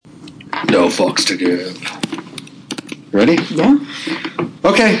No fucks to give. Ready? Yeah.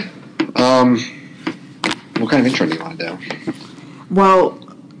 Okay. What kind of intro do you want to do? Well,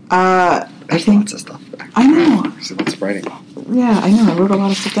 I There's think lots of stuff. I know. There's lots of writing. Yeah, I know. I wrote a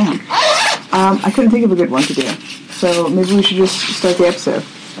lot of stuff down. I couldn't think of a good one to do, so maybe we should just start the episode.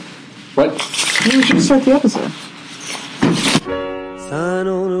 What? Maybe we should just start the episode. Sign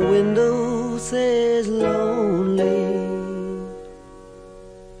on a window says lonely.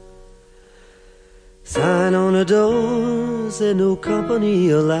 Sign on a door says no company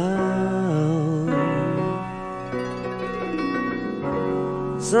allowed.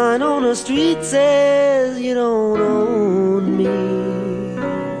 Sign on a street says you don't own me.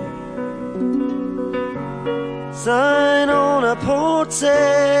 Sign on a porch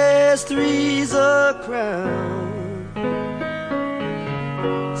says three's a crowd.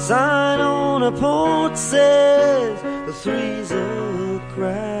 Sign on a porch says the three's a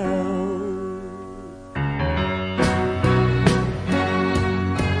crowd.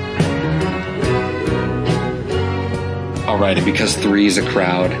 Alright, and because three's a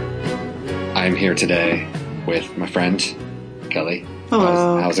crowd, I'm here today with my friend, Kelly.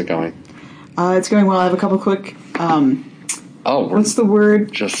 Hello. How's it going? It's going well. I have a couple quick. What's the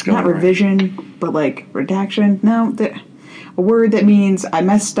word? Just going Not revision, but like redaction. No, a word that means I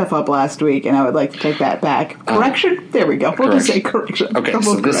messed stuff up last week, and I would like to take that back. Correction. There we go. We'll just say correction. Okay,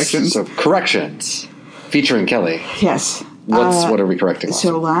 so corrections featuring Kelly. Yes. What are we correcting?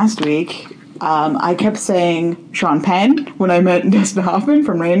 So last week, I kept saying Sean Penn when I met Dustin Hoffman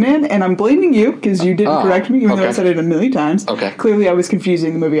from Rain Man, and I'm blaming you because you didn't correct me, even though I said it a million times. Okay. Clearly, I was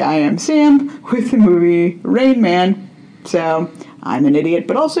confusing the movie I Am Sam with the movie Rain Man, so I'm an idiot,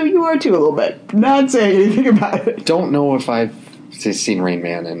 but also you are too a little bit. Not saying anything about it. Don't know if I've seen Rain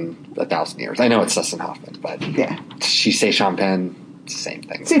Man in 1,000 years. I know it's Dustin Hoffman, but yeah, she say Sean Penn, same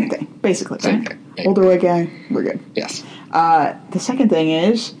thing. Same thing, basically. Same right? thing. Older white guy, we're good. Yes. The second thing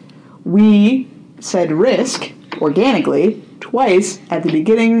is, we said risk organically twice at the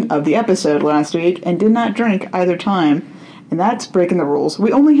beginning of the episode last week and did not drink either time. And that's breaking the rules.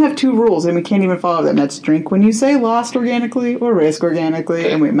 We only have 2 rules and we can't even follow them. That's drink when you say lost organically or risk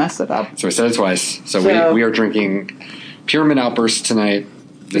organically, and we messed it up. So we said it twice. So we are drinking Pyramid Outburst tonight.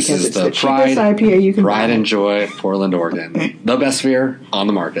 This is the Pride IPA you can Pride buy. and Joy, Portland, Oregon. The best beer on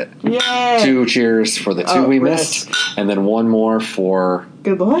the market. Yay! 2 cheers for the 2 we missed, and then 1 more for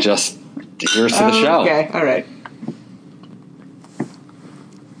good luck. Just here's to the show. Okay, all right.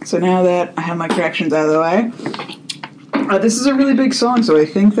 So now that I have my corrections out of the way, this is a really big song, so I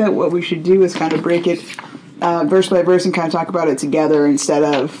think that what we should do is kind of break it verse by verse and kind of talk about it together instead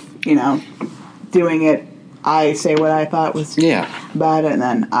of, doing it. I say what I thought was about it, and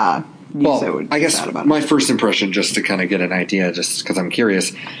then you say what you thought about it. My first impression, just to kind of get an idea, just because I'm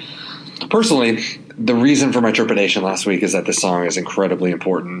curious, personally, the reason for my trepidation last week is that this song is incredibly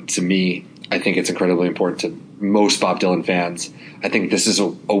important to me. I think it's incredibly important to most Bob Dylan fans. I think this is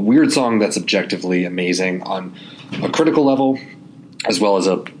a weird song that's objectively amazing on a critical level as well as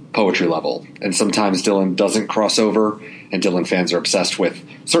a poetry level. And sometimes Dylan doesn't cross over, and Dylan fans are obsessed with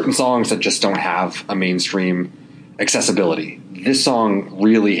certain songs that just don't have a mainstream accessibility. This song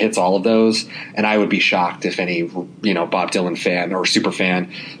really hits all of those, and I would be shocked if any, Bob Dylan fan or super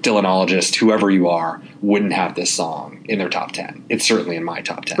fan, Dylanologist, whoever you are, wouldn't have this song in their top 10. It's certainly in my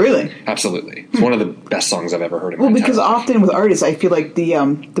top 10. Really? Absolutely. It's one of the best songs I've ever heard in my Well, entire because life. often with artists, I feel like the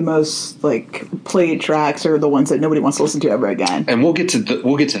most played tracks are the ones that nobody wants to listen to ever again. And we'll get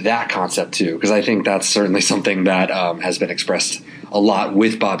to that concept too, because I think that's certainly something that has been expressed a lot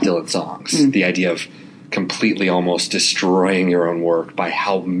with Bob Dylan songs. The idea of completely almost destroying your own work by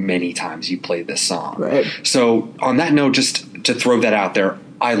how many times you played this song. Right. So on that note, just to throw that out there,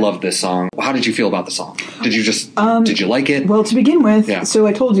 I love this song. How did you feel about the song? Did you did you like it? Well, to begin with, so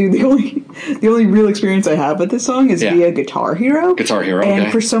I told you the only real experience I have with this song is via Guitar Hero. Guitar Hero,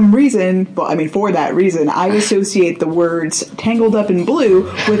 and for some reason, for that reason, I associate the words "Tangled Up in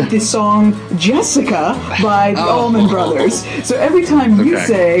Blue" with the song "Jessica" by the Allman Brothers. So every time you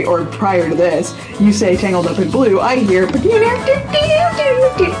say, or prior to this, you say "Tangled Up in Blue," I hear.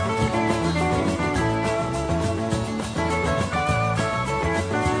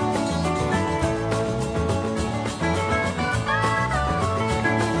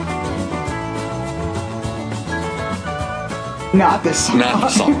 Not this song. Not the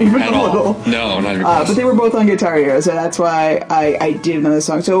song even at a little. all. No, not even close. But they were both on Guitar Hero, so that's why I did know this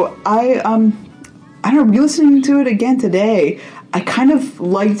song. So I don't know, re-listening to it again today, I kind of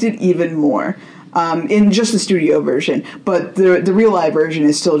liked it even more. In just the studio version, but the real live version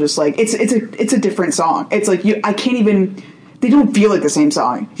is still just like it's a different song. It's like I can't even they don't feel like the same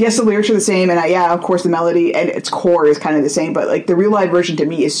song. Yes, the lyrics are the same, and of course the melody and its core is kind of the same, but like the real live version to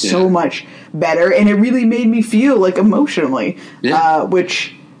me is so much better, and it really made me feel like emotionally,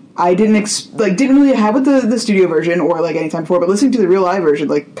 which I didn't really have with the studio version or like any time before, but listening to the real live version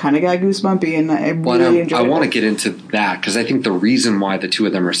like kind of got goosebumpy, and I really enjoyed it. I want to get into that because I think the reason why the two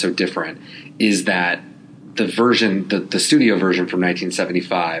of them are so different is that the version, the studio version from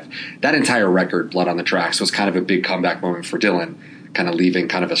 1975, that entire record, Blood on the Tracks, was kind of a big comeback moment for Dylan, kind of leaving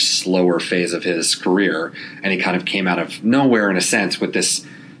kind of a slower phase of his career, and he kind of came out of nowhere in a sense with this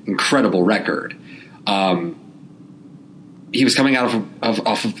incredible record. He was coming out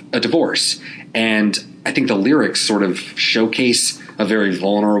off of a divorce, and I think the lyrics sort of showcase a very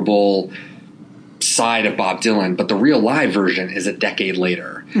vulnerable side of Bob Dylan, but the real live version is a decade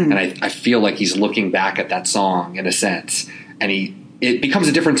later. And I feel like he's looking back at that song in a sense, and it becomes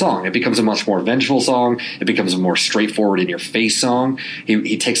a different song. It becomes a much more vengeful song. It becomes a more straightforward in your face song.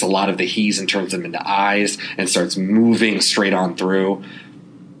 He takes a lot of the he's and turns them into I's and starts moving straight on through.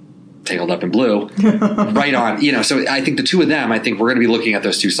 Tangled Up in Blue, right on. So I think the two of them, I think we're going to be looking at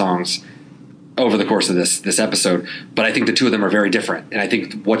those two songs over the course of this episode, but I think the two of them are very different, and I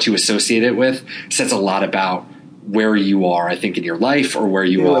think what you associate it with says a lot about where you are, I think, in your life or where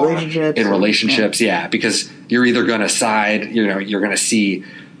you are in relationships. Yeah, because you're either going to side, you're going to see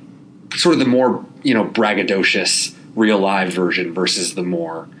sort of the more, braggadocious real live version versus the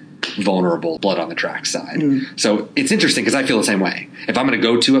more vulnerable Blood on the Tracks side. So it's interesting because I feel the same way. If I'm going to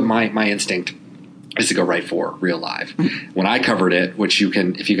go to it, my instinct is to go right for real live. When I covered it, which you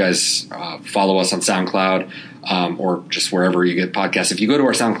can, if you guys follow us on SoundCloud or just wherever you get podcasts, if you go to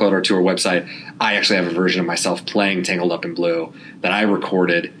our SoundCloud or to our website, I actually have a version of myself playing Tangled Up in Blue that I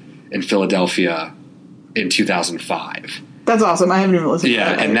recorded in Philadelphia in 2005. That's awesome. I haven't even listened to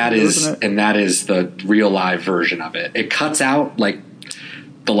that. Yeah, and that is the real live version of it. It cuts out like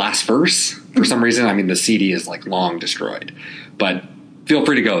the last verse for some reason. I mean, the CD is like long destroyed, but feel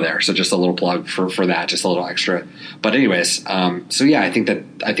free to go there. So just a little plug for that, just a little extra. But anyways, so yeah, I think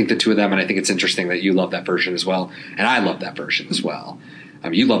the two of them, and I think it's interesting that you love that version as well, and I love that version as well.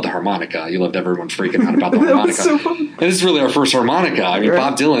 You love the harmonica. You loved everyone freaking out about the harmonica. So fun. And this is really our first harmonica. I mean,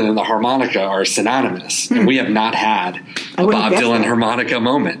 Bob Dylan and the harmonica are synonymous, and we have not had a Bob Dylan harmonica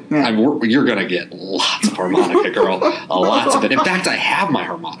moment. Yeah. You're going to get lots of harmonica, girl. Lots of it. In fact, I have my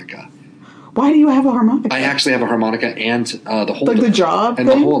harmonica. Why do you have a harmonica? I actually have a harmonica and the whole like the job and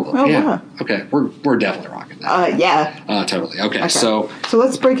thing? the whole yeah. Okay, we're definitely rocking that. Yeah. Totally. Okay. So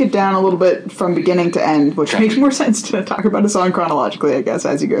let's break it down a little bit from beginning to end, which makes more sense to talk about a song chronologically, I guess,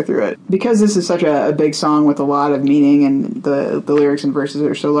 as you go through it. Because this is such a big song with a lot of meaning and the lyrics and verses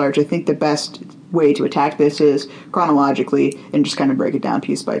are so large, I think the best way to attack this is chronologically and just kind of break it down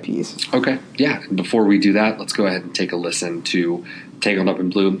piece by piece. Okay. Yeah. Before we do that, let's go ahead and take a listen to Tangled Up in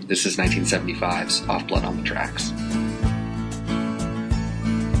Blue. This is 1975's Off Blood on the Tracks.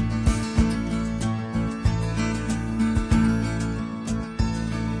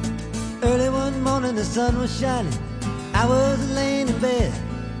 Early one morning the sun was shining, I was laying in bed,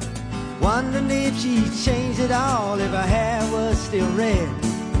 wondering if she'd changed it all, if her hair was still red.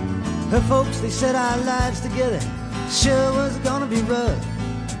 Her folks, they said our lives together sure was gonna be rough.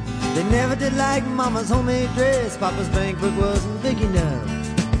 They never did like Mama's homemade dress, Papa's bankbook wasn't big enough.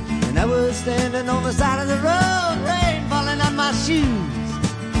 And I was standing on the side of the road, rain falling on my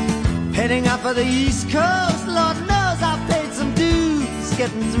shoes, heading out for the East Coast. Lord knows I paid some dues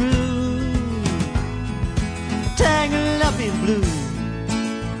getting through, tangled up in blue.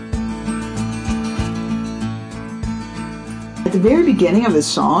 At the very beginning of this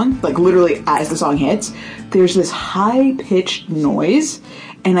song, like literally as the song hits, there's this high-pitched noise,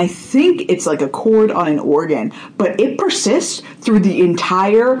 and I think it's like a chord on an organ, but it persists through the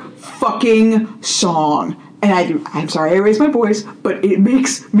entire fucking song. And I'm sorry I raised my voice, but it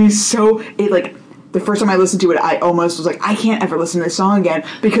makes me so... the first time I listened to it, I almost was like, I can't ever listen to this song again,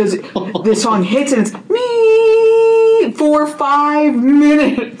 because this song hits and it's me for 5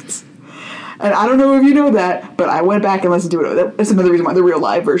 minutes. And I don't know if you know that, but I went back and listened to it. That's another reason why the real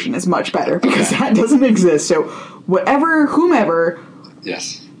live version is much better, because that doesn't exist. So whomever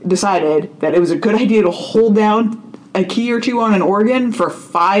decided that it was a good idea to hold down a key or two on an organ for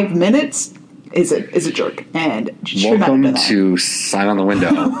 5 minutes is a jerk. And welcome to Sign on the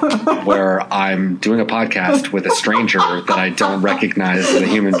Window, where I'm doing a podcast with a stranger that I don't recognize as a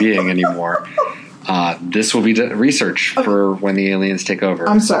human being anymore. This will be research for when the aliens take over.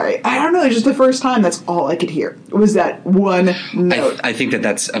 I'm sorry. I don't know. It's just the first time that's all I could hear was that one note. I think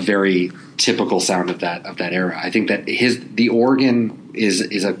that's a very typical sound of that era. I think that the organ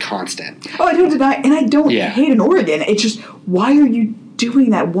is a constant. Oh, I don't deny, and I don't hate an organ. It's just, why are you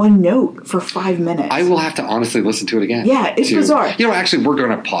doing that one note for 5 minutes? I will have to honestly listen to it again. Yeah, it's bizarre. Actually, we're going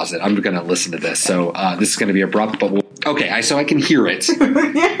to pause it. I'm going to listen to this. So this is going to be abrupt, but so I can hear it.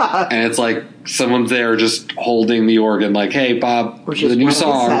 Yeah. And it's like someone's there just holding the organ like, hey, Bob, which the is new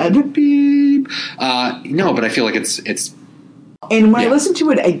song. Beep. No, but I feel like it's. And when I listened to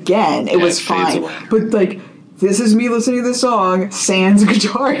it again, it was fine. Away. But, like, this is me listening to the song, sans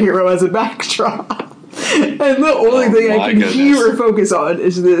Guitar Hero as a backdrop. And the only thing I can hear or focus on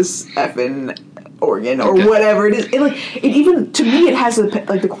is this effing organ or whatever it is. It even, to me, it has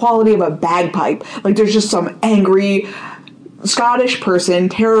the quality of a bagpipe. Like, there's just some angry Scottish person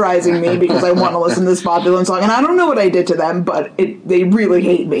terrorizing me because I want to listen to this Bob Dylan song, and I don't know what I did to them, but they really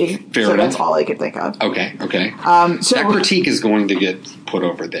hate me. Fair so enough. That's all I could think of. Okay. So that critique is going to get put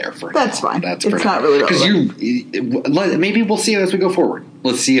over there for that's now. Fine. That's it's not really relevant. Because maybe we'll see it as we go forward.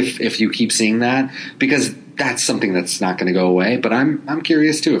 Let's see if you keep seeing that, because that's something that's not going to go away. But I'm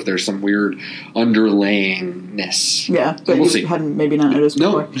curious too if there's some weird underlayingness. Yeah, but we'll you see. hadn't maybe not noticed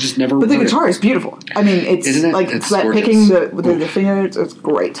before. No, just never. But the guitar is beautiful. I mean, Isn't it? Like It's that gorgeous. picking the fingers. It's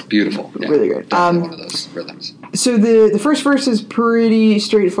great. Beautiful. Yeah, really great. Definitely one of those rhythms. So the first verse is pretty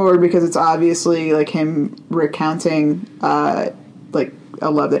straightforward because it's obviously like him recounting like a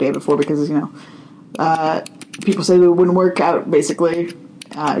love that he had before, because people say it wouldn't work out. Basically,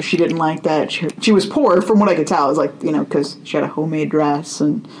 she didn't like that. She was poor, from what I could tell. It was like because she had a homemade dress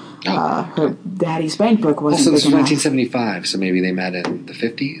and her daddy's bank book wasn't Also, this big was enough. 1975, so maybe they met in the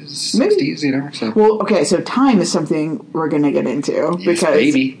 50s, Maybe. 60s. So. Well, okay, so time is something we're going to get into. Yes, because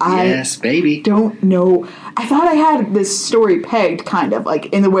baby. Yes, baby. Don't know. I thought I had this story pegged, kind of, like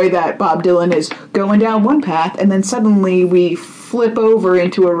in the way that Bob Dylan is going down one path, and then suddenly we flip over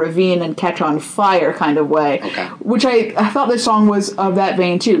into a ravine and catch on fire kind of way. Okay. Which I thought this song was of that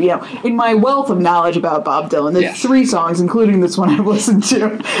vein, too. In my wealth of knowledge about Bob Dylan, the 3 songs, including this one I've listened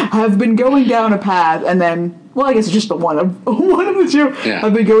to, have been going down a path, and then... Well, I guess it's just the one of the two. Yeah.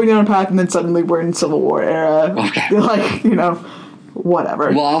 I've been going down a path, and then suddenly we're in Civil War era. Okay. Like,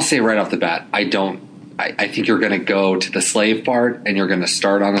 whatever. Well, I'll say right off the bat, I think you're going to go to the slave part, and you're going to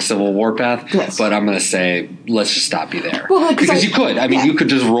start on a Civil War path. Yes. But I'm going to say, let's just stop you there. Well, because you could. I mean, you could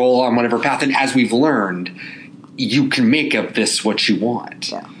just roll on whatever path, and as we've learned, you can make of this what you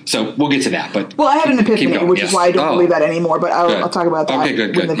want. Yeah. So we'll get to that. But well, I had an epiphany, which is why I don't believe that anymore. But I'll talk about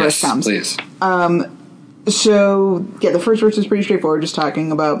that when the verse comes. Please. So, the first verse is pretty straightforward, just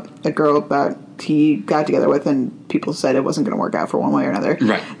talking about a girl that he got together with, and people said it wasn't going to work out for one way or another.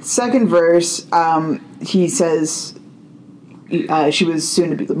 Right. Second verse, he says she was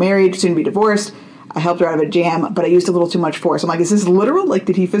soon to be married, soon to be divorced. I helped her out of a jam, but I used a little too much force. I'm like, is this literal? Like,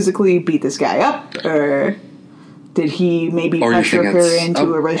 did he physically beat this guy up? Or did he maybe pressure her into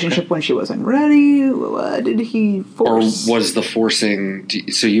a relationship when she wasn't ready? Did he force? Or was the forcing...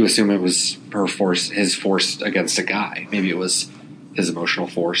 So you assume it was his force against a guy. Maybe it was his emotional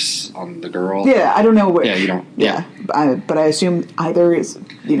force on the girl. Yeah, I don't know which. Yeah, you don't... Yeah. But I assume either is...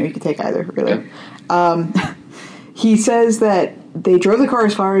 you could take either, really. Yeah. He says that they drove the car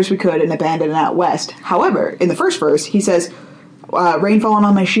as far as we could and abandoned it out west. However, in the first verse, he says, rain falling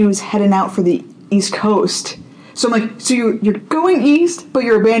on my shoes, heading out for the East Coast. So I'm like, so you're going east, but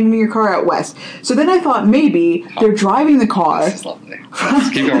you're abandoning your car out west. So then I thought maybe they're driving the car. This is lovely. Let's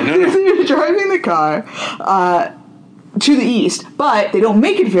keep going. No. They're driving the car to the east, but they don't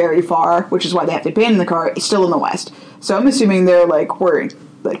make it very far, which is why they have to abandon the car. It's still in the west. So I'm assuming they're we're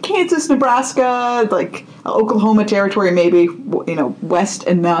like Kansas, Nebraska, like Oklahoma territory, maybe, west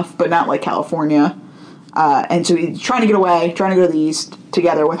enough, but not like California. And so he's trying to get away, trying to go to the east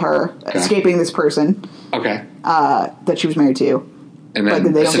together with her, escaping this person. Okay. That she was married to. And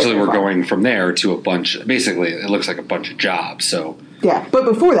then essentially we're going from there to a bunch... Basically, it looks like a bunch of jobs, so... Yeah, but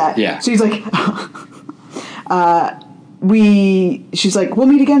before that... Yeah. So he's like... She's like, we'll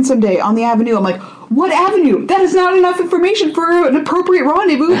meet again someday on the avenue. I'm like, what avenue? That is not enough information for an appropriate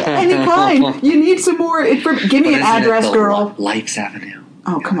rendezvous of any kind. You need some more information. Give me an address, girl. Life's Avenue.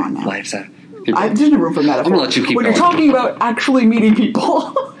 Oh, come on now. Life's Avenue. There's no room for metaphor. I'm going to let you keep when going. you're talking about actually meeting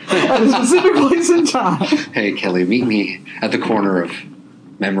people at a specific place and time. Hey, Kelly, meet me at the corner of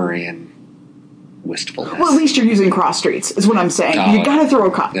memory and wistfulness. Well, at least you're using cross streets, is what I'm saying. You gotta throw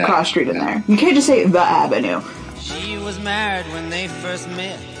a cross street in there. You can't just say the avenue. She was married when they first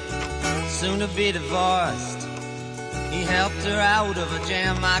met, soon to be divorced. He helped her out of a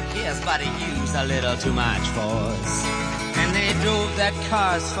jam, I guess, but he used a little too much force. And they drove that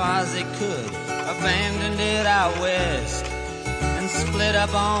car as far as they could, abandoned it out west, and split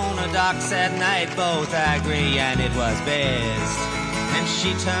up on a docks at night. Both agree, and it was best. And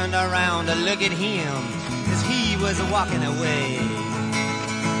she turned around to look at him as he was walking away.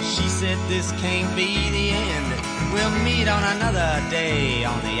 She said, this can't be the end. We'll meet on another day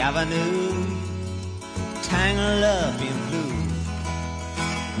on the avenue, tangled up in blue.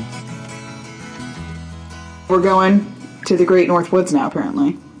 We're going to the Great North Woods now,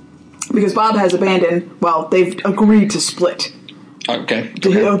 apparently. Because Bob has abandoned, well, they've agreed to split. Okay.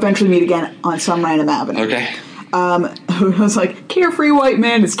 To eventually meet again on some random avenue. Okay. I was like, carefree white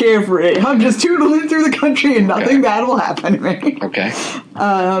man is carefree. I'm just tootling through the country and nothing bad will happen to me. Okay.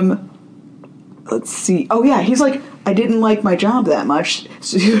 Let's see. Oh, yeah, he's like, I didn't like my job that much.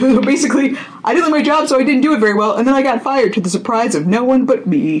 So basically, I didn't like my job, so I didn't do it very well, and then I got fired to the surprise of no one but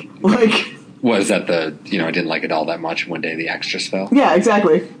me. Like... Was that I didn't like it all that much, one day the axe just fell? Yeah,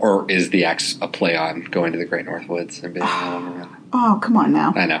 exactly. Or is the axe a play on going to the Great North Woods and being Oh, come on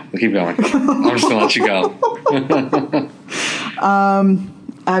now. I know. We'll keep going. I'm just going to let you go.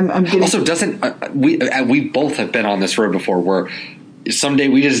 I'm getting... Also, doesn't... we both have been on this road before where someday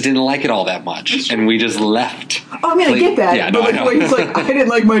we just didn't like it all that much, and we just left. Oh, I mean, I get that. Yeah, no, but I know. He's like, I didn't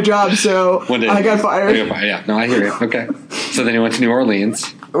like my job, so I got fired. Yeah, no, I hear you. Okay. So then he went to New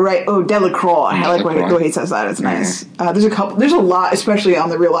Orleans. Right. Oh, Delacroix. I like the way he says that. It's nice. There's a lot, especially on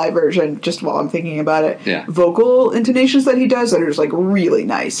the real live version, just while I'm thinking about it. Yeah. Vocal intonations that he does that are just like really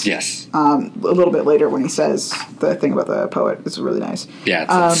nice. Yes. A little bit later when he says the thing about the poet, it's really nice.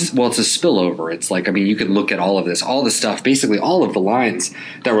 Yeah. It's a spillover. It's like, I mean, you can look at all of this, all the stuff, basically all of the lines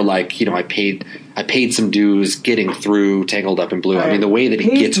that were like, I paid some dues getting through Tangled Up in Blue. Right. I mean, the way that he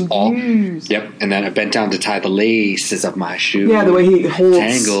gets all... Dues. Yep. And then I bent down to tie the laces of my shoe. Yeah, the way he holds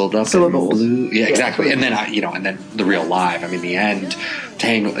Tangled Up syllables. in Blue. Yeah, exactly. And then, and then the real live. I mean, the end,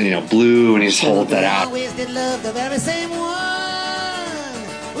 Tangled, Blue, and he just holds that out. Always did love the very same one.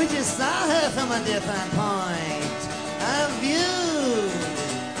 We just saw her from a different point of view.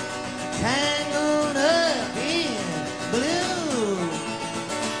 Tangled up in blue.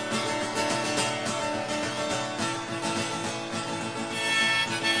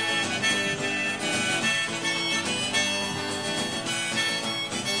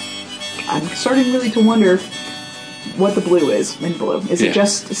 I'm starting really to wonder what the blue is in Blue. Is it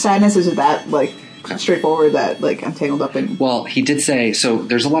just sadness? Is it that, like, straightforward that, like, I'm tangled up in... Well, he did say... So,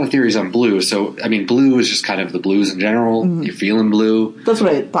 there's a lot of theories on blue. So, I mean, blue is just kind of the blues in general. Mm-hmm. You're feeling blue. That's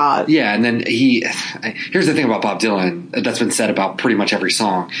what I thought. Yeah, and then here's the thing about Bob Dylan that's been said about pretty much every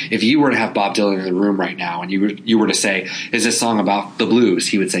song. If you were to have Bob Dylan in the room right now and you were to say, is this song about the blues?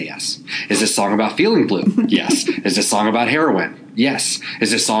 He would say yes. Is this song about feeling blue? Yes. Is this song about heroin? Yes.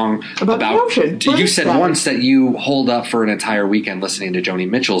 Is this song about the ocean? You said once that you holed up for an entire weekend listening to Joni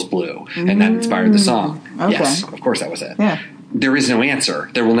Mitchell's Blue, and that inspired the song. Okay. Yes, of course that was it. Yeah. There is no answer.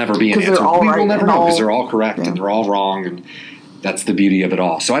 There will never be an answer. We will never know because they're all correct and they're all wrong, and that's the beauty of it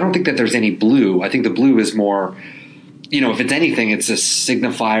all. So I don't think that there's any blue. I think the blue is more... if it's anything, it's a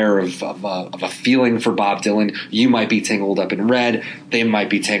signifier of a feeling for Bob Dylan. You might be tangled up in red. They might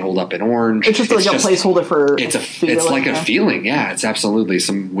be tangled up in orange. It's just like a placeholder for It's like a feeling. Yeah, it's absolutely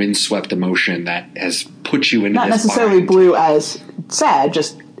some windswept emotion that has put you into not this necessarily bind. blue as sad,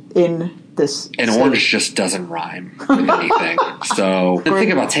 just in this. And orange just doesn't rhyme with anything. So the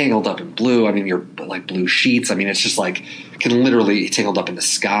thing about tangled up in blue, I mean, you're like blue sheets. I mean, it's just like can literally tangled up in the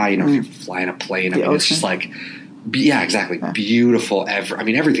sky. If you're flying a plane, I mean, it's just like. Yeah, exactly. Yeah. Beautiful.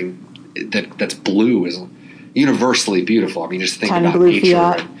 Everything that's blue is universally beautiful. I mean, just think about nature.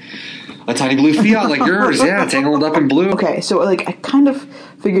 Fiat. A tiny blue Fiat like yours, yeah, tangled up in blue. Okay, so like I kind of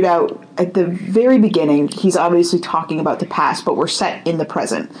figured out at the very beginning, he's obviously talking about the past, but we're set in the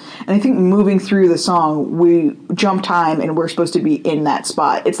present. And I think moving through the song, we jump time and we're supposed to be in that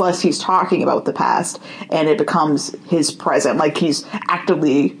spot. It's less he's talking about the past and it becomes his present, like he's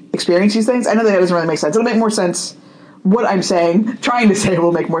actively experiencing these things. I know that doesn't really make sense. It'll make more sense. What I'm trying to say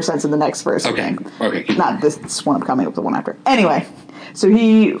will make more sense in the next verse. Okay. Okay. Not this one I'm coming up with the one after. Anyway, so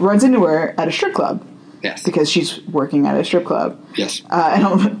he runs into her at a strip club. Yes. Because she's working at a strip club. Yes.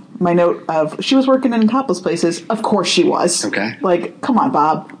 And my note of, she was working in topless places. Of course she was. Okay. Like, come on,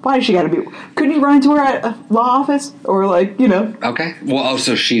 Bob. Why does she got to be... Couldn't you run into her at a law office? Or like, Okay. Well,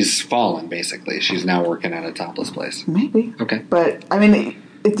 so she's fallen, basically. She's now working at a topless place. Maybe. Okay. But, I mean,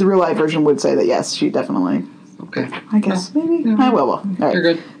 if the real life version would say that, yes, she definitely... Okay. I guess, maybe. Yeah. Well. All right. You're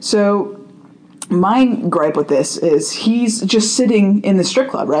good. So... my gripe with this is he's just sitting in the strip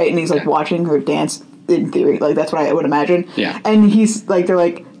club, right? And he's like watching her dance, in theory. Like, that's what I would imagine. Yeah. And he's like, they're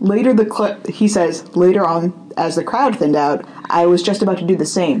like, he says, later on, as the crowd thinned out, I was just about to do the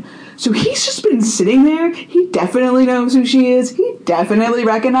same. So he's just been sitting there. He definitely knows who she is. He definitely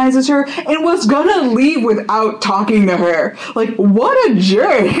recognizes her and was gonna leave without talking to her. Like, what a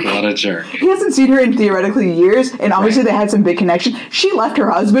jerk. What a jerk. He hasn't seen her in theoretically years, and obviously they had some big connection. She left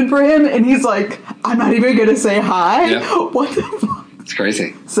her husband for him, and he's like, I'm not even gonna say hi. Yep. What the fuck? It's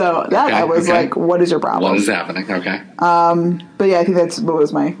crazy. So that I was like, what is your problem? What is happening? Okay. But yeah, I think that's what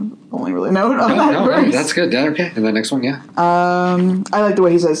was my only really note on that verse. No, that's good. Yeah, okay. And the next one, yeah. I like the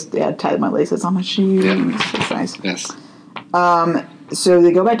way he says, tie my laces on my shoes. Yeah. It's nice. Yes. So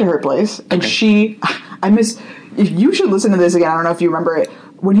they go back to her place, and you should listen to this again. I don't know if you remember it.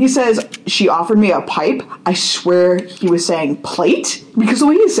 When he says, she offered me a pipe, I swear he was saying plate. Because the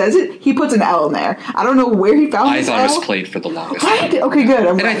way he says it, he puts an L in there. I don't know where he found this I thought L. it was plate for the longest Right? time. Okay, good.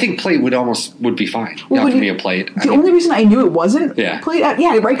 And I think plate would be fine. Well, Not to be a plate. The only reason I knew it wasn't Yeah. plate...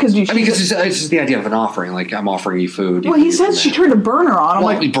 Yeah, right, because you... because it's just the idea of an offering. Like, I'm offering you food. Well, he says she turned a burner on.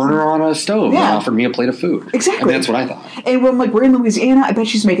 I'm we burn her on a stove and Yeah. offered me a plate of food. Exactly. I mean, that's what I thought. And when we're in Louisiana, I bet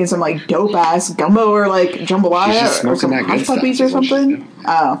she's making some dope-ass gumbo or jambalaya She's just or smoking some that good hush puppies or stuff, is what she's something. doing.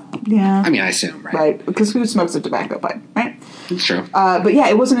 Oh, yeah. I mean, I assume, right? Right, because who smokes a tobacco pipe, right? It's true. But yeah,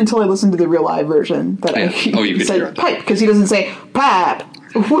 it wasn't until I listened to the real live version that Yeah. I Oh, you could said hear it. pipe, because he doesn't say pipe.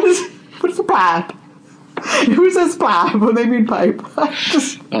 What is a pipe? Who says pipe when they mean pipe?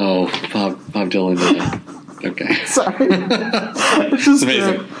 Oh, Bob Dylan. Okay. Sorry. It's just It's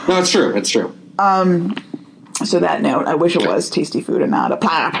amazing. No, it's true. It's true. So that note, I wish it was tasty food and not a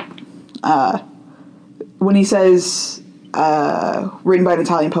pipe. When he says... written by an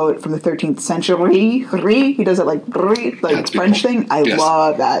Italian poet from the 13th century. He does it like That's French beautiful. thing. I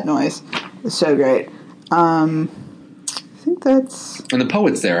love that noise. It's so great. I think that's... And the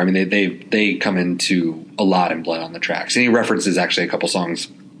poets there, I mean, they come into a lot in Blood on the Tracks. And he references actually a couple songs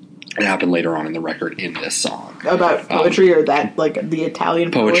that happen later on in the record in this song. About poetry or that, the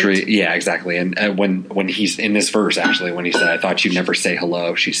Italian Poetry, poets? yeah, exactly. And when he's in this verse, actually, when he said, I thought you'd never say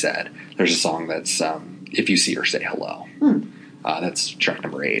hello, she said, there's a song that's, if you see her, say hello. That's track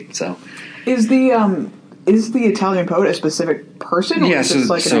number 8. So, Is the Italian poet a specific person, or Yeah, is it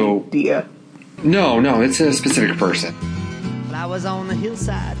just an idea? No, it's a specific person. Flowers on the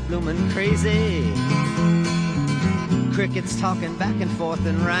hillside blooming crazy. Crickets talking back and forth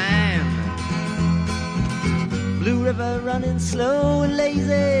in rhyme. Blue River running slow and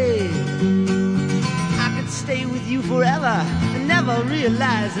lazy. I could stay with you forever and never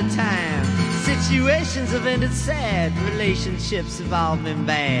realize the time. Situations have ended sad, relationships have all been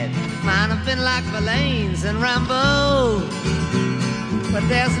bad. Mine have been like Verlaine's and Rambo, but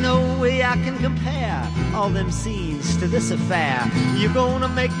there's no way I can compare all them scenes to this affair. You're gonna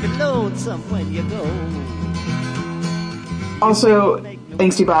make me lonesome when you go. Also,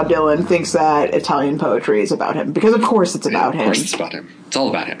 angsty Bob Dylan thinks that Italian poetry is about him, because of course it's about him. Of course it's about him. It's all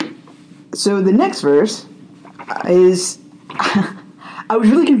about him. So the next verse is... I was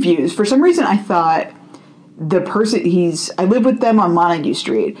really confused. For some reason, I thought the person I live with them on Montague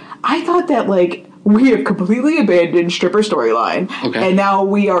Street. I thought that, we have completely abandoned stripper storyline. Okay. And now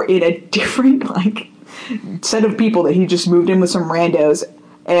we are in a different, set of people that he just moved in with some randos.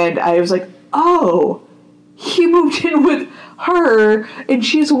 And I was like, oh, he moved in with her and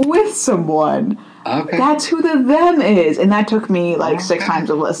she's with someone. Okay. That's who the them is. And that took me 6 times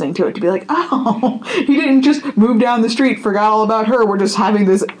of listening to it to be like, oh, he didn't just move down the street, forgot all about her. We're just having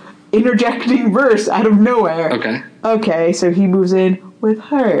this interjecting verse out of nowhere. Okay, so he moves in with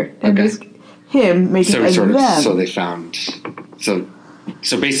her. And this him making a them. So they found... So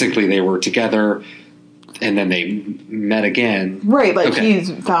basically they were together... And then they met again. Right,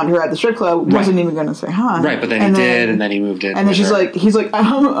 he's found her at the strip club, wasn't even going to say hi. Right, but then he did, and then he moved in. And then he's like,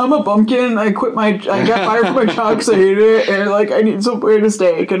 I'm a bumpkin, I got fired from my job because I hate it, and I need somewhere to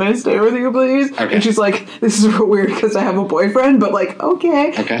stay. Can I stay with you, please? Okay. And she's like, this is real weird because I have a boyfriend, but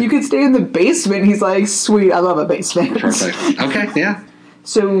okay, you can stay in the basement. He's like, sweet, I love a basement. Perfect. Okay, yeah.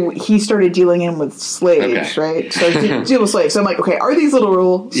 So he started dealing in with slaves, right? So he deal with slaves. So I'm like, okay, are these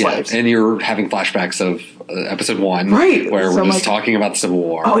literal slaves? Yeah, and you're having flashbacks of episode 1, right? Where we're just talking about the Civil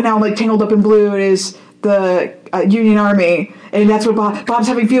War. Oh, now I'm tangled up in blue. It is the Union Army, and that's what Bob's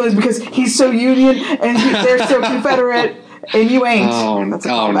having feelings because he's so Union and they're so Confederate. And you ain't. That's a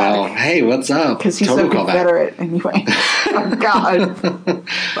callback. No. Hey, what's up? Because he's so Confederate and you ain't. Oh, God.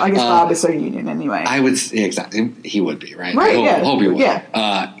 I guess Bob is so Union anyway. I would say, exactly. He would be, right? Right, I hope he would.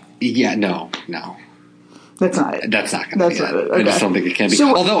 Yeah. No. That's not it. That's not going to be it. Okay. I just don't think it can be.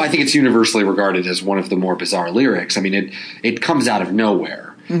 So, although I think it's universally regarded as one of the more bizarre lyrics. I mean, it comes out of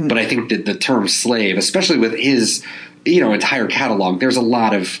nowhere. Mm-hmm. But I think that the term slave, especially with his entire catalog, there's a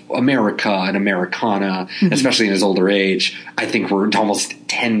lot of America and Americana, especially in his older age. I think we're almost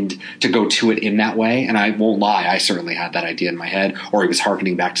tend to go to it in that way. And I won't lie, I certainly had that idea in my head, or he was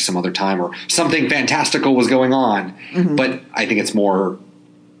hearkening back to some other time, or something fantastical was going on. But I think it's more,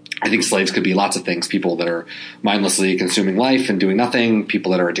 I think slaves could be lots of things. People that are mindlessly consuming life and doing nothing,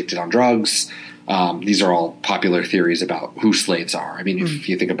 people that are addicted on drugs. These are all popular theories about who slaves are. I mean, if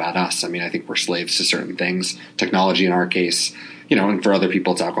you think about us, I mean, I think we're slaves to certain things, technology in our case, and for other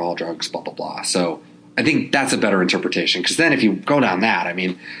people, it's alcohol, drugs, blah, blah, blah. So I think that's a better interpretation, because then if you go down that, I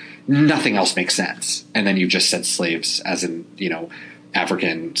mean, nothing else makes sense. And then you've just said slaves as in,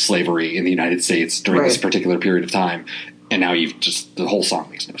 African slavery in the United States during this particular period of time. And now the whole song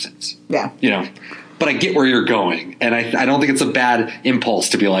makes no sense. Yeah. But I get where you're going, and I don't think it's a bad impulse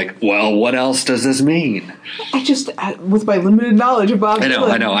to be like, well, what else does this mean? With my limited knowledge of Bob Dylan.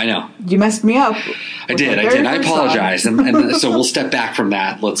 I know. You messed me up. I did. I apologize. And so we'll step back from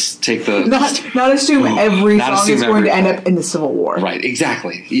that. Let's take the... Not assume every song is going to end up in the Civil War. Right,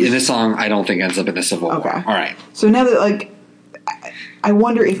 exactly. In this song, I don't think ends up in the Civil War. All right. So now that, I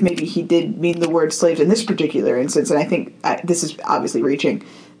wonder if maybe he did mean the word slaves in this particular instance, and I think this is obviously reaching,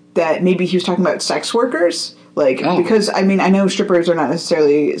 that maybe he was talking about sex workers. Because, I mean, I know strippers are not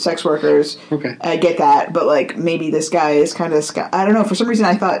necessarily sex workers. Okay. I get that, but, maybe this guy is kind of... I don't know, for some reason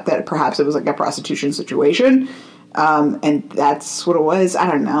I thought that perhaps it was, a prostitution situation, and that's what it was. I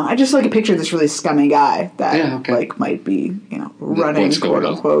don't know. I just, a picture of this really scummy guy that, might be, running,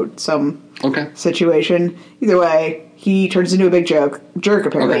 quote-unquote, some situation. Either way, he turns into a big jerk,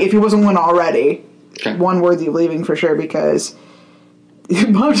 apparently. Okay. If he wasn't one already. Okay. One worthy of leaving for sure, because...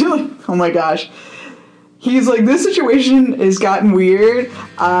 Bob Dylan, oh my gosh. He's like, this situation has gotten weird.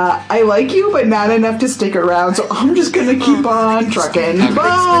 I like you, but not enough to stick around, so I'm just gonna keep on trucking.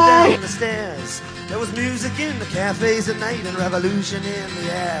 Bye! The stairs. There was music in the cafes at night and revolution in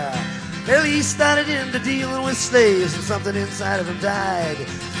the air. Hell, he started into dealing with slaves and something inside of him died.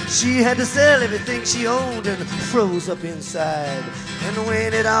 She had to sell everything she owned and froze up inside. And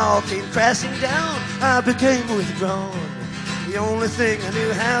when it all came crashing down, I became withdrawn. The only thing I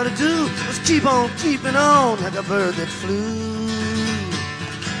knew how to do was keep on keeping on like a bird that flew,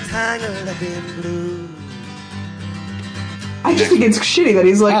 tangled up in blue. I just think it's shitty that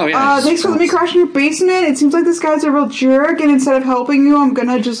he's like, thanks for letting me crash in your basement. It seems like this guy's a real jerk, and instead of helping you, I'm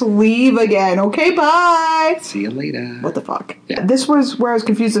gonna just leave again. Okay, bye! See you later. What the fuck? Yeah. This was where I was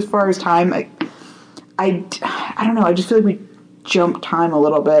confused as far as time. I don't know, I just feel like we jumped time a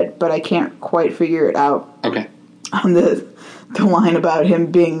little bit, but I can't quite figure it out. Okay. On the line about him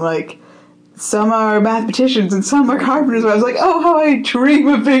being like, some are mathematicians and some are carpenters' wives. I was like, oh, how I dream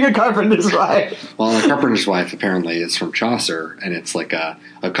of being a carpenter's wife. Well, a carpenter's wife apparently is from Chaucer, and it's like a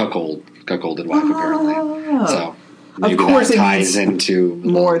cuckolded wife apparently. So maybe of course that ties into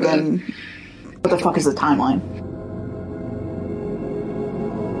more than what the fuck is the timeline?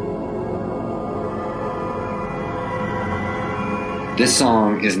 This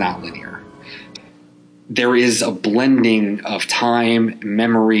song is not linear. There is a blending of time,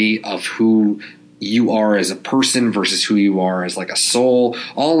 memory of who you are as a person versus who you are as a soul.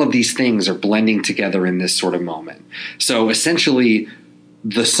 All of these things are blending together in this sort of moment. So essentially,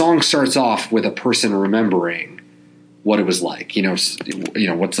 the song starts off with a person remembering what it was like. What's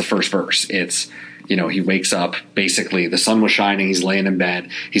the first verse? It's, he wakes up, basically, the sun was shining, he's laying in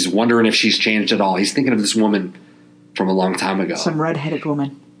bed, he's wondering if she's changed at all. He's thinking of this woman from a long time ago. Some redheaded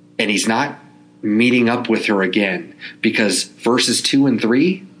woman. And he's not meeting up with her again, because verses 2 and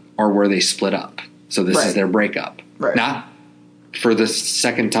 3 are where they split up. So this is their breakup. Right. Not for the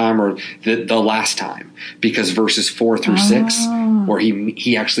second time or the last time, because verses 4 through 6, where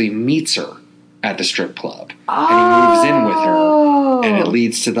he actually meets her at the strip club, and he moves in with her, and it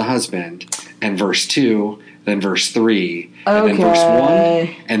leads to the husband. And verse 2, then verse 3, and then verse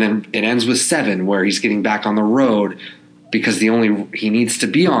 1, and then it ends with 7, where he's getting back on the road, because he needs to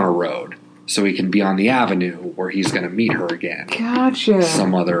be on a road so he can be on the avenue where he's going to meet her again. Gotcha.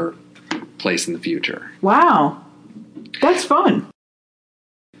 Some other place in the future. Wow. That's fun.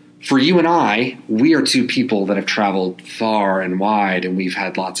 For you and I, we are two people that have traveled far and wide, and we've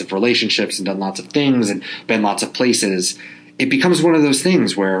had lots of relationships and done lots of things and been lots of places. It becomes one of those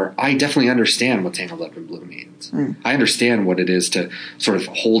things where I definitely understand what Tangled Up in Blue means. I understand what it is to sort of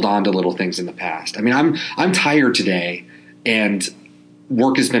hold on to little things in the past. I mean, I'm tired today, and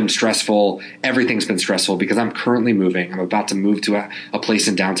work has been stressful. Everything's been stressful because I'm currently moving. I'm about to move to a place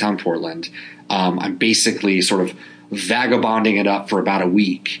in downtown Portland. I'm basically sort of vagabonding it up for about a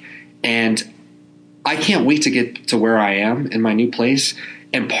week. And I can't wait to get to where I am in my new place.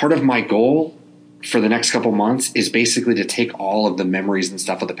 And part of my goal for the next couple months is basically to take all of the memories and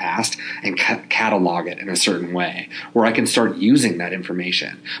stuff of the past and catalog it in a certain way where I can start using that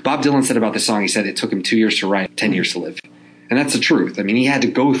information. Bob Dylan said about this song, he said it took him 2 years to write, 10 years to live. And that's the truth. I mean, he had to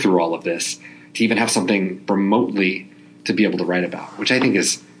go through all of this to even have something remotely to be able to write about, which I think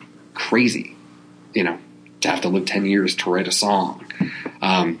is crazy, you know, to have to live 10 years to write a song.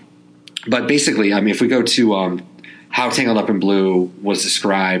 But basically, I mean, if we go to how Tangled Up in Blue was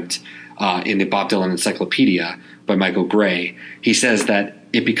described in the Bob Dylan Encyclopedia by Michael Gray, he says that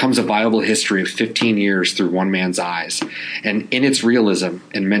it becomes a viable history of 15 years through one man's eyes. And in its realism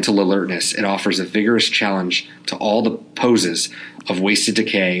and mental alertness, it offers a vigorous challenge to all the poses of wasted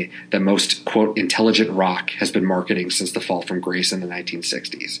decay that most, quote, intelligent rock has been marketing since the fall from grace in the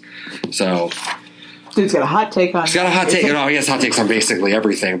 1960s. So... Dude's got a hot take on... He's got a hot take. No, he has hot takes on basically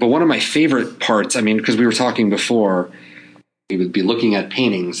everything. But one of my favorite parts, I mean, because we were talking before... He would be looking at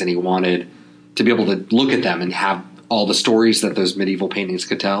paintings and he wanted to be able to look at them and have all the stories that those medieval paintings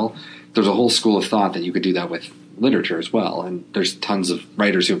could tell. There's a whole school of thought that you could do that with literature as well. And there's tons of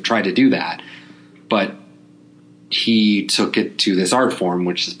writers who have tried to do that. But he took it to this art form,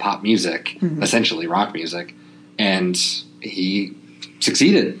 which is pop music, essentially rock music. And he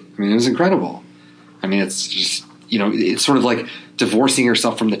succeeded. I mean, it was incredible. I mean, it's just, you know, it's sort of like divorcing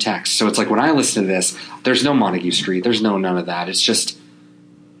yourself from the text. So it's like when I listen to this, there's no Montague Street. There's none of that. It's just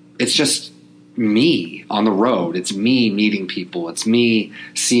me on the road. It's me meeting people. It's me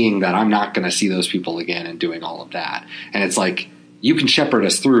seeing that I'm not going to see those people again and doing all of that. And it's like, you can shepherd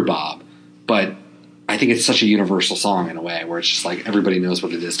us through, Bob, but I think it's such a universal song in a way where it's just like everybody knows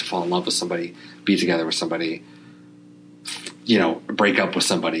what it is to fall in love with somebody, be together with somebody, you know, break up with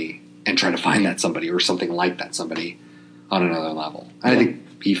somebody and try to find that somebody or something like that somebody on another level. And I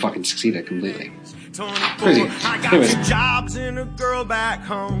think he fucking succeeded completely. Crazy. I got Anyways. 2 jobs and a girl back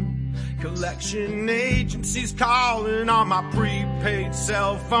home. Collection agencies calling on my prepaid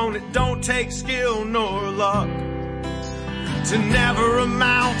cell phone. It don't take skill nor luck to never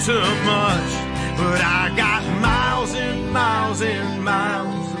amount to much. But I got miles and miles and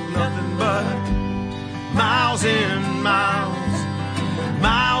miles of nothing but miles and miles.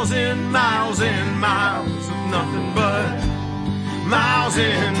 Miles and miles and miles of nothing but miles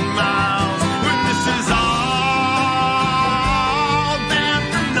and miles. When this is all been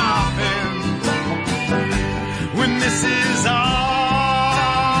for nothing. When this is all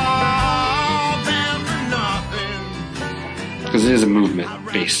been for nothing. Because it is a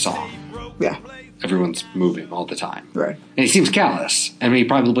movement-based song. Yeah. Everyone's moving all the time. Right. And he seems callous. I mean, he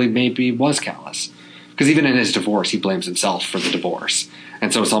probably maybe was callous. Because even in his divorce, he blames himself for the divorce.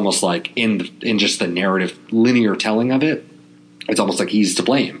 And so it's almost like in just the narrative, linear telling of it, it's almost like he's to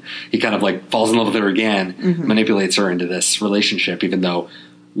blame. He kind of like falls in love with her again, manipulates her into this relationship, even though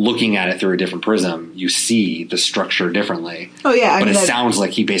looking at it through a different prism, you see the structure differently. Oh, yeah. But it sounds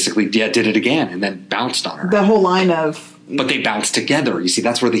like he basically did it again and then bounced on her. The whole line of... But they bounce together. You see,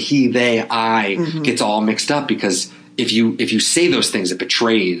 that's where the he, they, I gets all mixed up, because if you say those things, it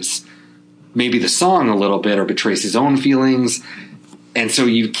betrays maybe the song a little bit or betrays his own feelings. And so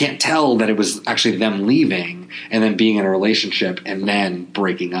you can't tell that it was actually them leaving and then being in a relationship and then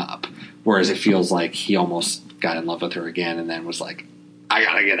breaking up. Whereas it feels like he almost got in love with her again and then was like, I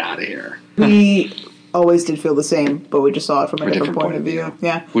gotta get out of here. We always did feel the same, but we just saw it from a different point of view.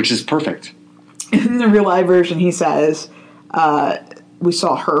 Yeah. Which is perfect. In the real live version, he says, we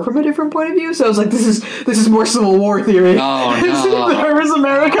saw her from a different point of view. So I was like, this is more Civil War theory. Oh, no. There was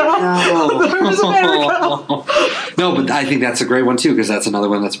America. No. There was America. No, but I think that's a great one too, because that's another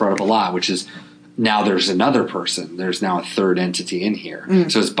one that's brought up a lot, which is now there's another person. There's now a third entity in here.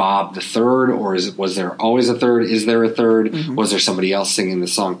 So is Bob the third, or was there always a third? Is there a third? Was there somebody else singing the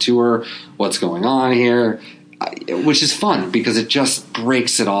song to her? What's going on here? Which is fun because it just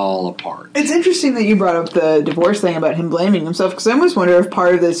breaks it all apart. It's interesting that you brought up the divorce thing about him blaming himself, because I almost wonder if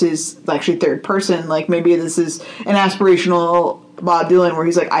part of this is actually third person. Like maybe this is an aspirational Bob Dylan where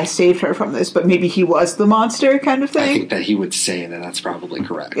he's like, I saved her from this, but maybe he was the monster kind of thing. I think that he would say that that's probably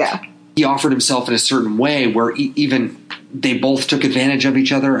correct. Yeah. He offered himself in a certain way where even they both took advantage of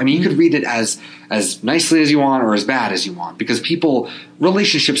each other. I mean, you could read it as nicely as you want or as bad as you want, because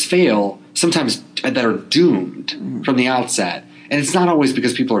relationships fail sometimes that are doomed from the outset. And it's not always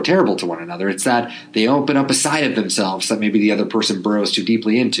because people are terrible to one another. It's that they open up a side of themselves that maybe the other person burrows too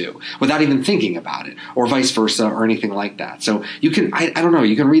deeply into without even thinking about it, or vice versa, or anything like that. So you can, I don't know,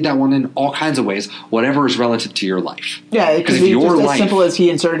 you can read that one in all kinds of ways, whatever is relative to your life. Yeah, it could be just as simple as he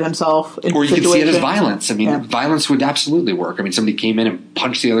inserted himself in or you situation. can see it as violence. I mean, violence would absolutely work. I mean, somebody came in and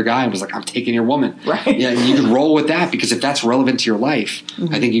punched the other guy and was like, I'm taking your woman. Right. Yeah, and you can roll with that, because if that's relevant to your life,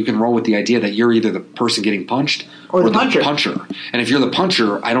 I think you can roll with the idea that you're either the person getting punched or the puncher. And if you're the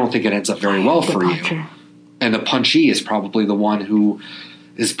puncher, I don't think it ends up very well for you. And the punchee is probably the one who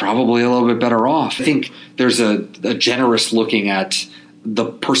is probably a little bit better off. I think there's a generous looking at the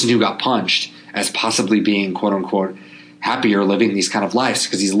person who got punched as possibly being, quote unquote, happier living these kind of lives,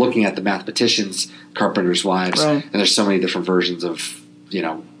 because he's looking at the mathematicians, carpenters' wives, and there's so many different versions of, you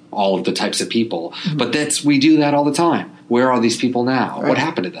know, all of the types of people. But we do that all the time. Where are these people now? What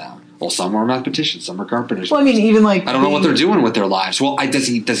happened to them? Well, some are mathematicians, some are carpenters. Well, I mean, even like I don't know what they're doing with their lives. Well, does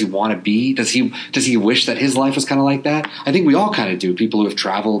he want to be? Does he wish that his life was kind of like that? I think we all kind of do. People who have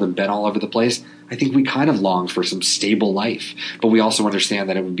traveled and been all over the place. I think we kind of long for some stable life, but we also understand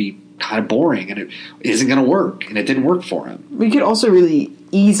that it would be kind of boring and it isn't going to work, and it didn't work for him. We could also really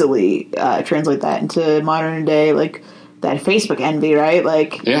easily translate that into modern day, like that Facebook envy, right?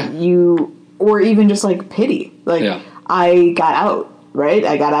 Like or even just like pity. Like I got out. Right?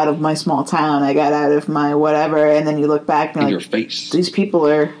 I got out of my small town. I got out of my whatever. And then you look back and you're like, your face. These people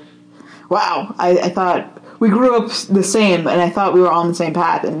are, wow. I thought we grew up the same, and I thought we were on the same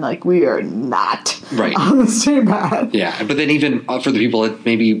path, and like we are not on the same path. Yeah, but then even for the people that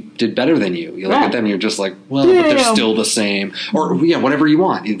maybe did better than you look at them and you're just like, well, but they're still the same. Or whatever you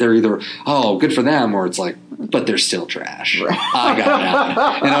want. They're either, oh, good for them, or it's like, but they're still trash. I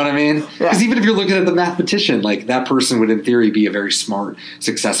got it. You know what I mean? Because even if you're looking at the mathematician, like that person would in theory be a very smart,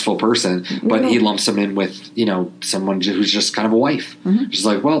 successful person, but he lumps them in with, you know, someone who's just kind of a wife. She's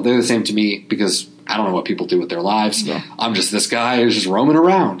like, well, they're the same to me because I don't know what people do with their lives. I'm just this guy who's just roaming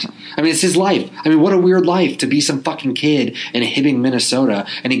around. I mean, it's his life. I mean, what a weird life to be some fucking kid in Hibbing, Minnesota,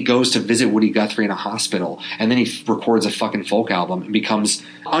 and he goes to visit Woody Guthrie in a hospital, and then he records a fucking folk album and becomes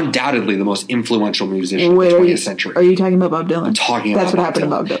undoubtedly the most influential musician of the 20th century. Are you talking about Bob Dylan? I'm talking about Bob Dylan. That's what happened to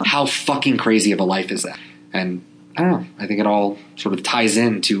Bob Dylan. How fucking crazy of a life is that? And I don't know. I think it all sort of ties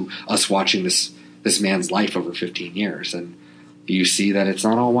into us watching this man's life over 15 years, and you see that it's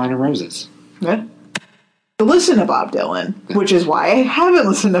not all wine and roses. Yeah. Listen to Bob Dylan, which is why I haven't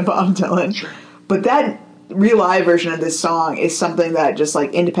listened to Bob Dylan. Sure. But that real live version of this song is something that just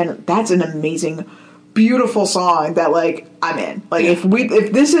like independent. That's an amazing, beautiful song that like I'm in. Like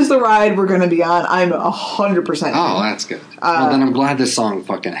if this is the ride we're going to be on, I'm 100%. Oh, that's good. Well, then I'm glad this song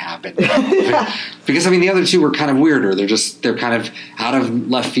fucking happened. Because I mean, the other two were kind of weirder. They're kind of out of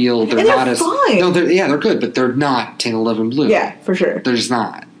left field. They're not as fine. No, they're good, but they're not Tangled Love in Blue. Yeah, for sure. They're just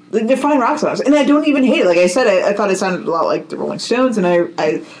not. They're fine rock songs, and I don't even hate it. Like I said, I thought it sounded a lot like the Rolling Stones, and I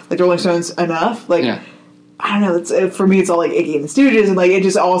like the Rolling Stones enough. Like I don't know. For me, it's all like Iggy and the Stooges, and like it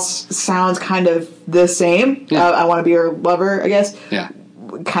just all sounds kind of the same. I Want to Be Your Lover, I guess. Yeah.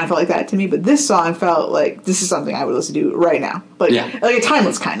 Kind of felt like that to me, but this song felt like this is something I would listen to right now, like a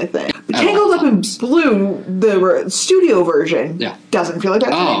timeless kind of thing. Tangled Up in Blue, the studio version, doesn't feel like that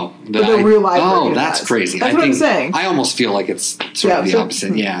to me, but the real live version that's does. crazy. That's what I'm saying. I almost feel like it's sort of the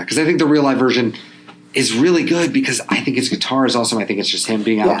opposite. Yeah, because I think the real live version is really good because I think his guitar is awesome. I think it's just him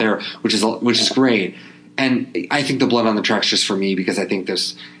being out there, which is great. And I think the Blood on the Tracks just for me because I think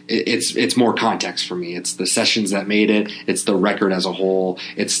it's more context for me. It's the sessions that made it. It's the record as a whole.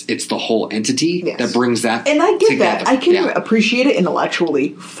 It's the whole entity that brings that. And I get together. that. I can appreciate it intellectually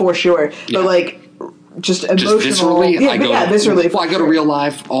for sure, but like just emotional. Just viscerally, viscerally. Well, I go to Real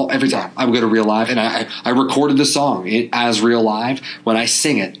Live every time. I go to Real Live, and I recorded the song as Real Live. When I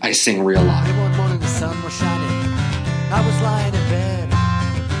sing it, I sing Real Live. One morning the sun was shining. I was lying in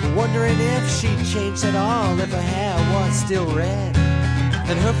bed, wondering if she'd changed at all, if her hair was still red.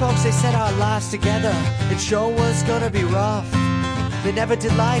 And her folks, they said our lives together, it sure was gonna be rough. They never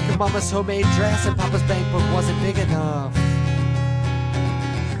did like her mama's homemade dress, and Papa's bank book wasn't big enough.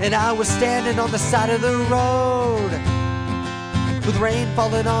 And I was standing on the side of the road, with rain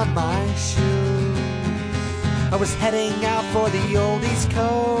falling on my shoes. I was heading out for the old East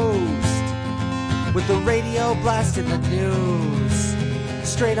Coast, with the radio blasting the news.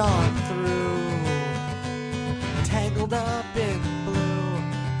 Straight on through, tangled up in blue.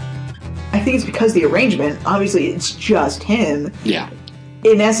 I think it's because the arrangement, obviously it's just him. Yeah.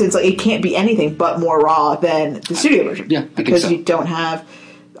 In essence, like it can't be anything but more raw than the studio version. Yeah, because you don't have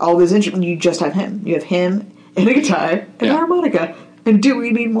all those instruments. You just have him. You have him and a guitar and a harmonica. And do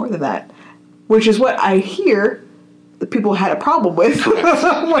we need more than that? Which is what I hear people had a problem with when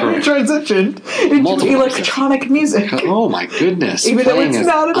we transitioned into Multiple electronic music. Oh my goodness! Even though it's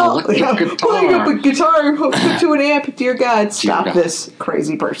not at all. Electric Playing up a guitar hooked up to an amp. Dear God, stop God. this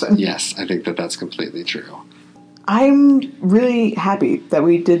crazy person. Yes, I think that's completely true. I'm really happy that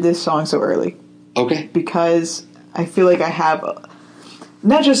we did this song so early. Okay. Because I feel like I have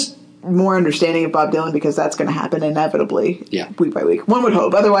not just more understanding of Bob Dylan, because that's going to happen inevitably week by week. One would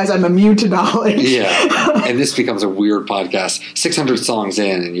hope. Otherwise, I'm immune to knowledge. Yeah. And this becomes a weird podcast. 600 songs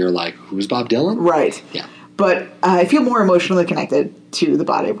in, and you're like, who's Bob Dylan? Right. Yeah. But I feel more emotionally connected to the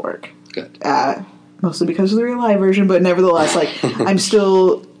body of work. Good. Mostly because of the real live version, but nevertheless, like, I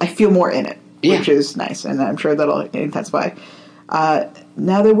feel more in it, which is nice, and I'm sure that'll intensify.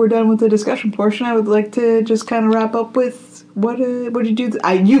 Now that we're done with the discussion portion, I would like to just kind of wrap up with what did you do?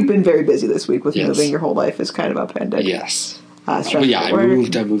 You've been very busy this week with moving. Your whole life is kind of upended. Yes. I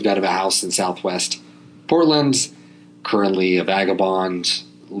moved out of a house in Southwest Portland. Currently a vagabond,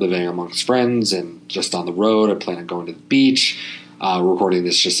 living amongst friends and just on the road. I plan on going to the beach. Recording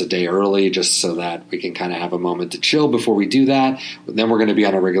this just a day early, just so that we can kind of have a moment to chill before we do that. Then we're going to be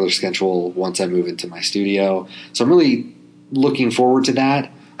on a regular schedule once I move into my studio. So I'm really looking forward to that.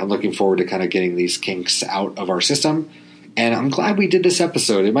 I'm looking forward to kind of getting these kinks out of our system. And I'm glad we did this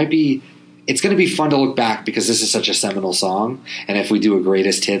episode. It's going to be fun to look back because this is such a seminal song. And if we do a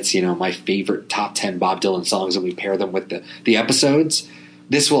greatest hits, my favorite top 10 Bob Dylan songs, and we pair them with the episodes,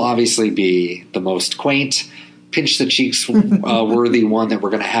 this will obviously be the most quaint, pinch the cheeks worthy one that we're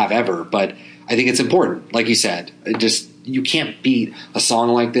going to have ever. But I think it's important. Like you said, you can't beat a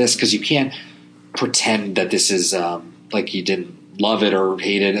song like this because you can't pretend that this is like you didn't love it or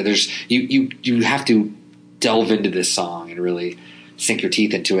hate it. You have to delve into this song and really sink your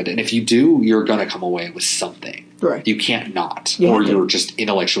teeth into it. And if you do, you're going to come away with something. Right. You can't not. You're just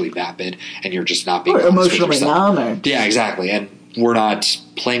intellectually vapid and you're just not being emotionally numb. Yeah, exactly. And we're not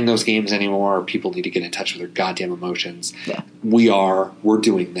playing those games anymore. People need to get in touch with their goddamn emotions. Yeah. We're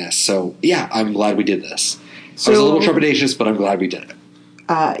doing this. So, yeah, I'm glad we did this. I was a little trepidatious, but I'm glad we did it.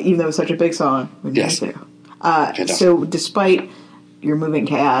 Even though it was such a big song. Yes. So despite your moving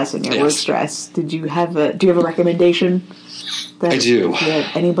chaos and your work stress, do you have a recommendation? I do.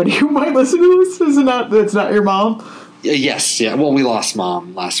 That anybody who might listen to this that's not your mom? Yes. Yeah. Well, we lost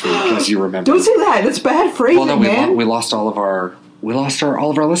Mom last week, as you remember. Don't say that. That's bad phrasing, man. We lost all of our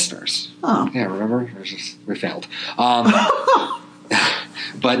listeners. Oh. Yeah. Remember? We failed.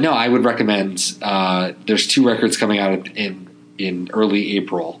 But no, I would recommend. There's 2 records coming out in early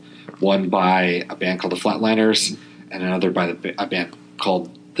April. One by a band called the Flatliners, and another by a band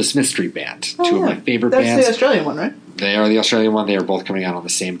called the Smith Street Band. 2 of my favorite bands. That's the Australian one, right? They are the Australian one. They are both coming out on the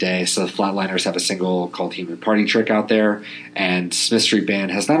same day. So the Flatliners have a single called Human Party Trick out there. And Smith Street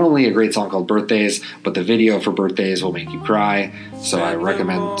Band has not only a great song called Birthdays, but the video for Birthdays will make you cry. So I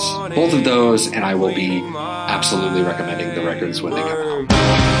recommend both of those, and I will be absolutely recommending the records when they come out. In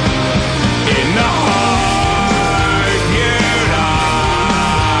the heart, you're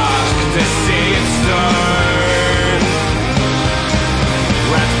lost to see it start.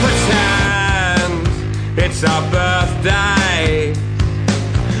 Let's pretend it's our birthday,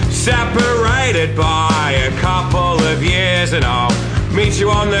 separated by a couple of years, and I'll meet you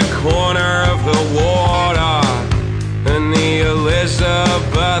on the corner of the water in the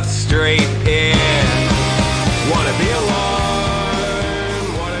Elizabeth Street Pier. Wanna be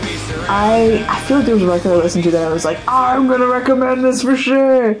alone, wanna be surrounded. I feel like there was a record I listened to that I was like, I'm gonna recommend this for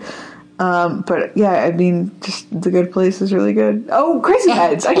sure. But yeah, I mean, just The Good Place is really good. Oh, Crazy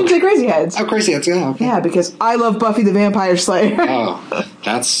Heads! I can say Crazy Heads. Oh, Crazy Heads! Yeah, okay. Yeah, because I love Buffy the Vampire Slayer. Oh,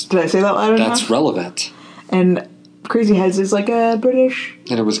 that's. Did I say that loud enough? That's relevant. And Crazy Heads is like a British,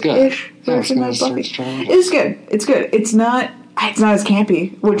 and it was good. Ish version of Buffy. It's good. It's good. It's not as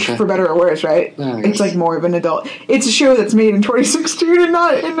campy, which for better or worse, right? Yeah, it's like more of an adult. It's a show that's made in 2016 and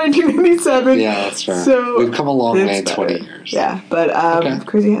not in 1997. Yeah, that's fair. So we've come a long way in 20 years. Yeah, but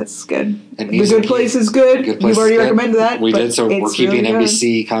Crazy Heads is good. And The Good Place is good. You've already recommended that. We did, so we're keeping really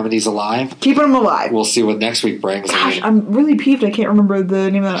NBC comedies alive. Keeping them alive. We'll see what next week brings. Gosh, I'm really peeved. I can't remember the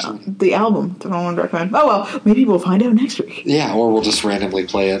name of the album that I want to recommend. Oh well, maybe we'll find out next week. Yeah, or we'll just randomly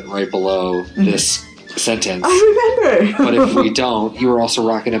play it right below this sentence. I remember. But if we don't, you were also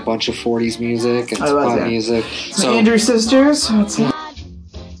rocking a bunch of 40s music and pop music. So Andrew Sisters. What's that?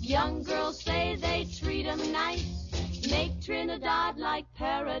 Young girls say they treat 'em nice, make Trinidad like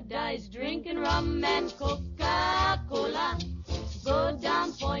paradise, drinking rum and Coca-Cola, go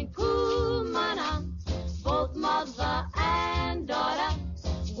down Point Cumana, both mother and daughter,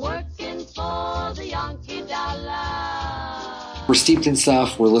 working for the Yankee dollar. We're steeped in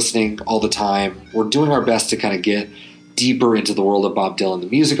stuff. We're listening all the time. We're doing our best to kind of get deeper into the world of Bob Dylan, the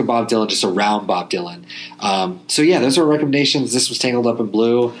music of Bob Dylan, just around Bob Dylan. So yeah, those are recommendations. This was Tangled Up in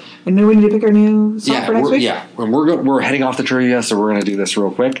Blue. And then we need to pick our new song for next week? Yeah, and we're heading off the trivia, so we're going to do this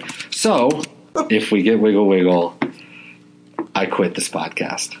real quick. So, if we get Wiggle Wiggle, I quit this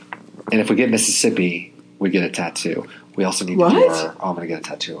podcast. And if we get Mississippi, we get a tattoo. We also need to do I'm going to get a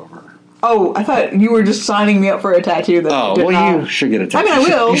tattoo over. Oh, I thought you were just signing me up for a tattoo. You should get a tattoo. I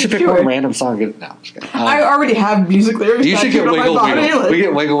mean, I will. You should pick one random song. No, I'm just kidding. I already have music lyrics. You should get Wiggle Wiggle. Like, We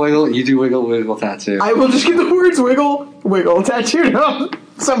get Wiggle Wiggle. You do Wiggle Wiggle tattoo. I will just get the words Wiggle Wiggle tattooed on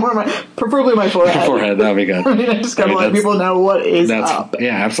somewhere, preferably my forehead. Forehead, that'd be good. I mean, I just gotta let people know what is up.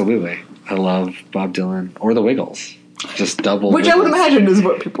 Yeah, absolutely. I love Bob Dylan or the Wiggles. Just double. Which Wiggles. I would imagine is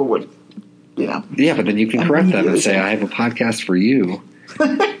what people would, Yeah, but then you can correct them and say, I have a podcast for you.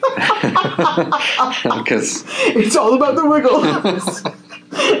 Because it's all about the Wiggles.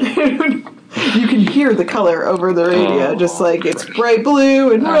 You can hear the color over the radio, just like it's bright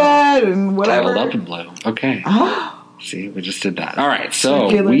blue and red and whatever. Tangled Up in Blue. Okay. See, we just did that. All right, so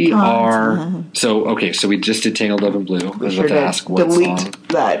Circular so we just did Tangled Up in Blue. I was about to ask what delete song.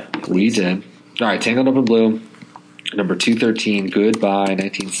 that. Please. We did. All right, Tangled Up in Blue. Number 213, Goodbye,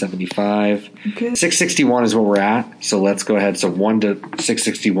 1975. Okay. 661 is what we're at, so let's go ahead. So 1 to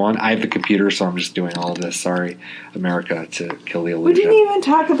 661. I have the computer, so I'm just doing all of this. Sorry, America, to kill the illusion. We didn't even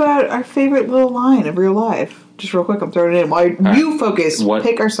talk about our favorite little line of Real Life. Just real quick, I'm throwing it in. While you focus,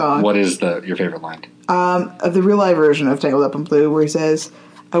 pick our song. What is your favorite line? Of the Real Life version of Tangled Up in Blue, where he says,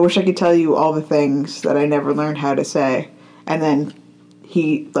 I wish I could tell you all the things that I never learned how to say. And then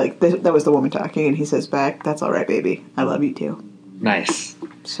that was the woman talking, and he says back, that's all right, baby. I love you too. Nice.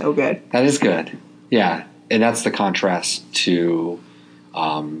 So good. That is good. Yeah. And that's the contrast to,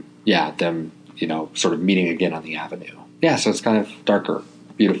 them, sort of meeting again on the avenue. Yeah, so it's kind of darker,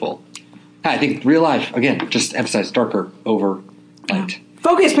 beautiful. I think Real Life, again, just emphasize darker over light.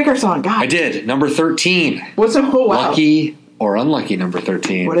 Focus, pick our song. God. I did. Number 13. What's a wow. Lucky or unlucky number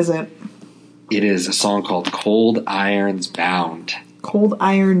 13. What is it? It is a song called Cold Irons Bound. Cold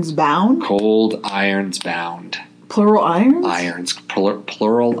Irons Bound? Cold Irons Bound. Plural irons? Irons.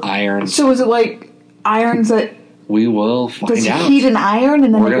 Plural irons. So is it like irons that... We will find out. Does heat an iron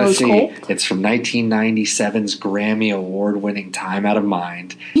and then it goes cold? It's from 1997's Grammy Award-winning Time Out of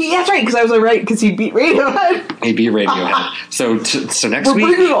Mind. Yeah, that's right, because I was right, because he beat Radiohead. He beat Radiohead. So next week... We're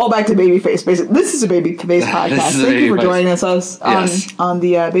bringing it all back to Babyface. Basically. This is a Babyface podcast. Thank you for joining us on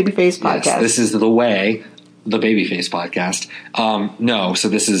the Babyface podcast. Yes, this is The Babyface podcast. So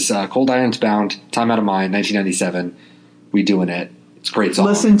this is Cold Irons Bound, Time Out of Mind, 1997. We doing it. It's a great song.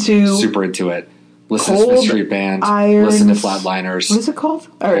 Listen to... Super into it. Listen to the Street Band. Listen to Flatliners. What is it called?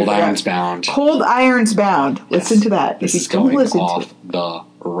 Cold Irons Bound. Cold Irons Bound. Listen to that. This is going off the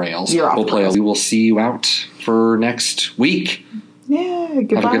rails. You're off the rails. We will see you out for next week. Yeah,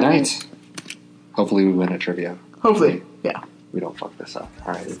 goodbye. Have a good night. Hopefully we win at trivia. Hopefully, yeah. We don't fuck this up.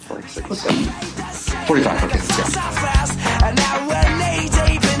 All right, it's like 6. Let's go. 45. Okay, let's go.